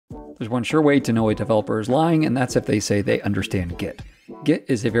There's one sure way to know a developer is lying, and that's if they say they understand Git. Git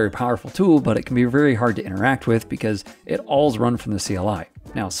is a very powerful tool, but it can be very hard to interact with because it all's run from the CLI.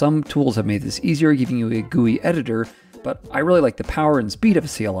 Now, some tools have made this easier, giving you a GUI editor, but I really like the power and speed of a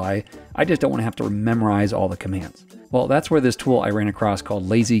CLI. I just don't want to have to memorize all the commands. Well, that's where this tool I ran across called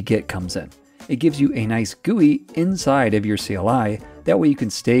Lazygit comes in. It gives you a nice GUI inside of your CLI. That way you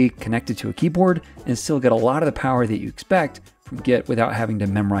can stay connected to a keyboard and still get a lot of the power that you expect from Git without having to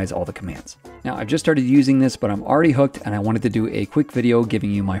memorize all the commands. Now, I've just started using this, but I'm already hooked and I wanted to do a quick video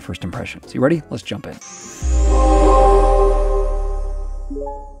giving you my first impressions. You ready? Let's jump in.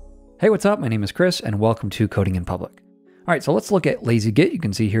 Hey, what's up? My name is Chris and welcome to Coding in Public. All right, so let's look at Lazygit. You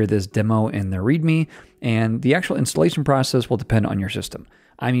can see here this demo in the README, and the actual installation process will depend on your system.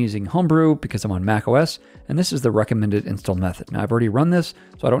 I'm using Homebrew because I'm on macOS, and this is the recommended install method. Now, I've already run this,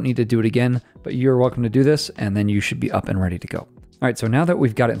 so I don't need to do it again, but you're welcome to do this, and then you should be up and ready to go. All right, so now that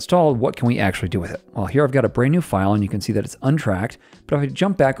we've got it installed, what can we actually do with it? Well, here I've got a brand new file, and you can see that it's untracked, but if I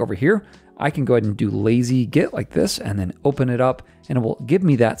jump back over here, I can go ahead and do Lazygit like this and then open it up and it will give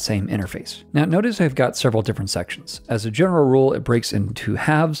me that same interface. Now notice I've got several different sections. As a general rule, it breaks into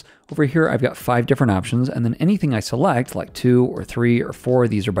halves. Over here, I've got 5 different options, and then anything I select, like 2 or 3 or 4,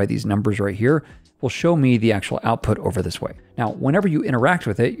 these are by these numbers right here, will show me the actual output over this way. Now, whenever you interact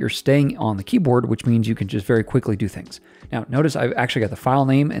with it, you're staying on the keyboard, which means you can just very quickly do things. Now notice I've actually got the file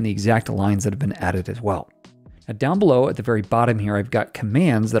name and the exact lines that have been added as well. Now down below at the very bottom here, I've got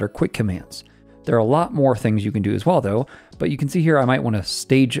commands that are quick commands. There are a lot more things you can do as well though, but you can see here I might want to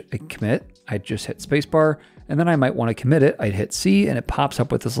stage a commit. I'd just hit spacebar, and then I might want to commit it. I'd hit C and it pops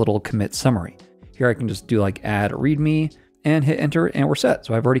up with this little commit summary. Here I can just do like add readme and hit enter and we're set.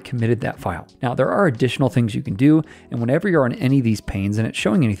 So I've already committed that file. Now there are additional things you can do, and whenever you're on any of these panes and it's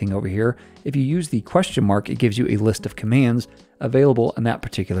showing anything over here, if you use the question mark, it gives you a list of commands available in that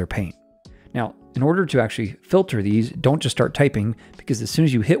particular pane. Now, in order to actually filter these, don't just start typing, because as soon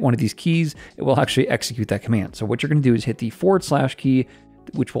as you hit one of these keys, it will actually execute that command. So what you're going to do is hit the / key,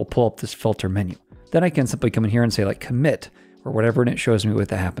 which will pull up this filter menu. Then I can simply come in here and say like commit or whatever, and it shows me what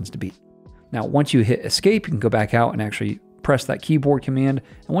that happens to be. Now, once you hit escape, you can go back out and actually press that keyboard command.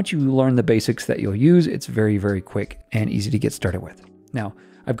 And once you learn the basics that you'll use, it's very, very quick and easy to get started with. Now,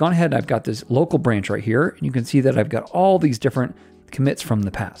 I've gone ahead, I've got this local branch right here, and you can see that I've got all these different commits from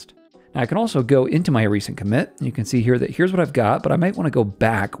the past. Now I can also go into my recent commit, and you can see here that here's what I've got, but I might want to go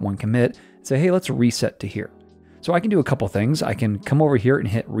back one commit and say, hey, let's reset to here. So I can do a couple things. I can come over here and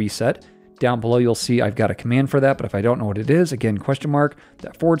hit reset. Down below, you'll see I've got a command for that, but if I don't know what it is, again, question mark,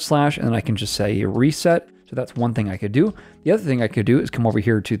 that / and then I can just say reset. So that's one thing I could do. The other thing I could do is come over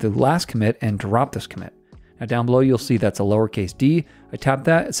here to the last commit and drop this commit. Now down below, you'll see that's a lowercase d. I tap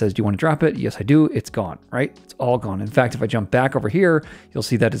that, it says, do you want to drop it? Yes, I do. It's gone, right? It's all gone. In fact, if I jump back over here, you'll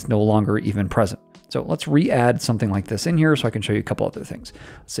see that it's no longer even present. So let's re-add something like this in here so I can show you a couple other things.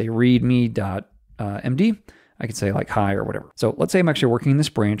 Let's say readme.md. I could say like hi or whatever. So let's say I'm actually working in this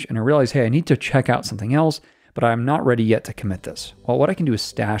branch and I realize, hey, I need to check out something else, but I'm not ready yet to commit this. Well, what I can do is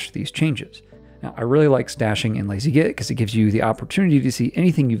stash these changes. Now, I really like stashing in Lazygit because it gives you the opportunity to see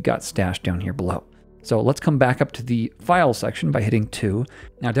anything you've got stashed down here below. So let's come back up to the file section by hitting 2.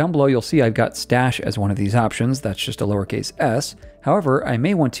 Now down below, you'll see I've got stash as one of these options. That's just a lowercase s. However, I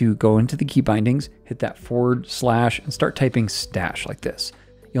may want to go into the key bindings, hit that / and start typing stash like this.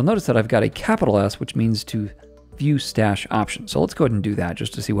 You'll notice that I've got a capital S, which means to view stash options. So let's go ahead and do that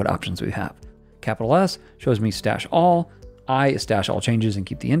just to see what options we have. Capital S shows me stash all. I is stash all changes and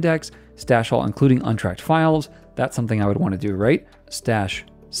keep the index. Stash all including untracked files. That's something I would want to do, right? Stash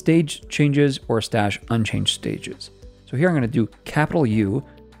stage changes or stash unchanged stages. So here I'm going to do capital U,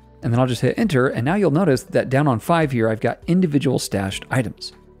 and then I'll just hit enter. And now you'll notice that down on 5 here, I've got individual stashed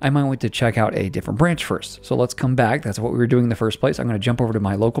items. I might want to check out a different branch first. So let's come back. That's what we were doing in the first place. I'm going to jump over to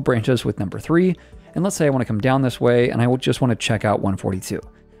my local branches with number 3. And let's say I want to come down this way and I just want to check out 142.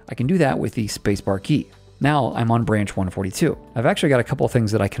 I can do that with the spacebar key. Now I'm on branch 142. I've actually got a couple of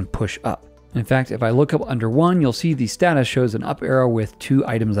things that I can push up. In fact, if I look up under 1, you'll see the status shows an up arrow with 2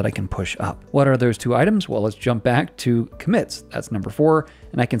 items that I can push up. What are those 2 items? Well, let's jump back to commits. That's number 4,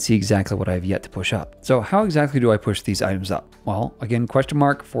 and I can see exactly what I have yet to push up. So how exactly do I push these items up? Well, again, question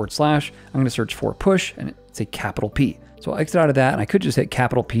mark, / I'm going to search for push, and it's a capital P. So I'll exit out of that, and I could just hit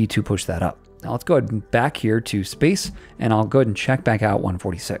capital P to push that up. Now let's go ahead and back here to space, and I'll go ahead and check back out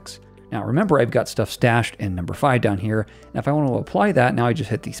 146. Now remember, I've got stuff stashed in number 5 down here. And if I want to apply that, now I just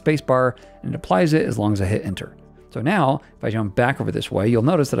hit the space bar and it applies it as long as I hit enter. So now if I jump back over this way, you'll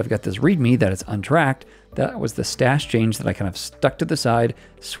notice that I've got this readme that is untracked. That was the stash change that I kind of stuck to the side,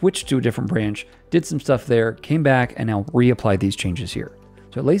 switched to a different branch, did some stuff there, came back, and now reapplied these changes here.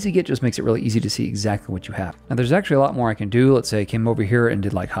 So Lazygit just makes it really easy to see exactly what you have. Now there's actually a lot more I can do. Let's say I came over here and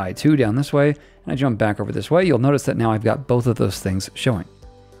did like high 2 down this way, and I jump back over this way. You'll notice that now I've got both of those things showing.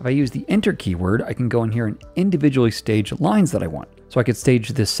 If I use the enter keyword, I can go in here and individually stage lines that I want. So I could stage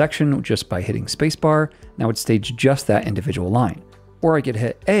this section just by hitting spacebar, and I would stage just that individual line. Or I could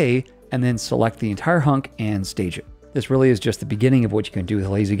hit A and then select the entire hunk and stage it. This really is just the beginning of what you can do with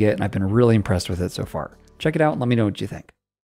Lazygit, and I've been really impressed with it so far. Check it out and let me know what you think.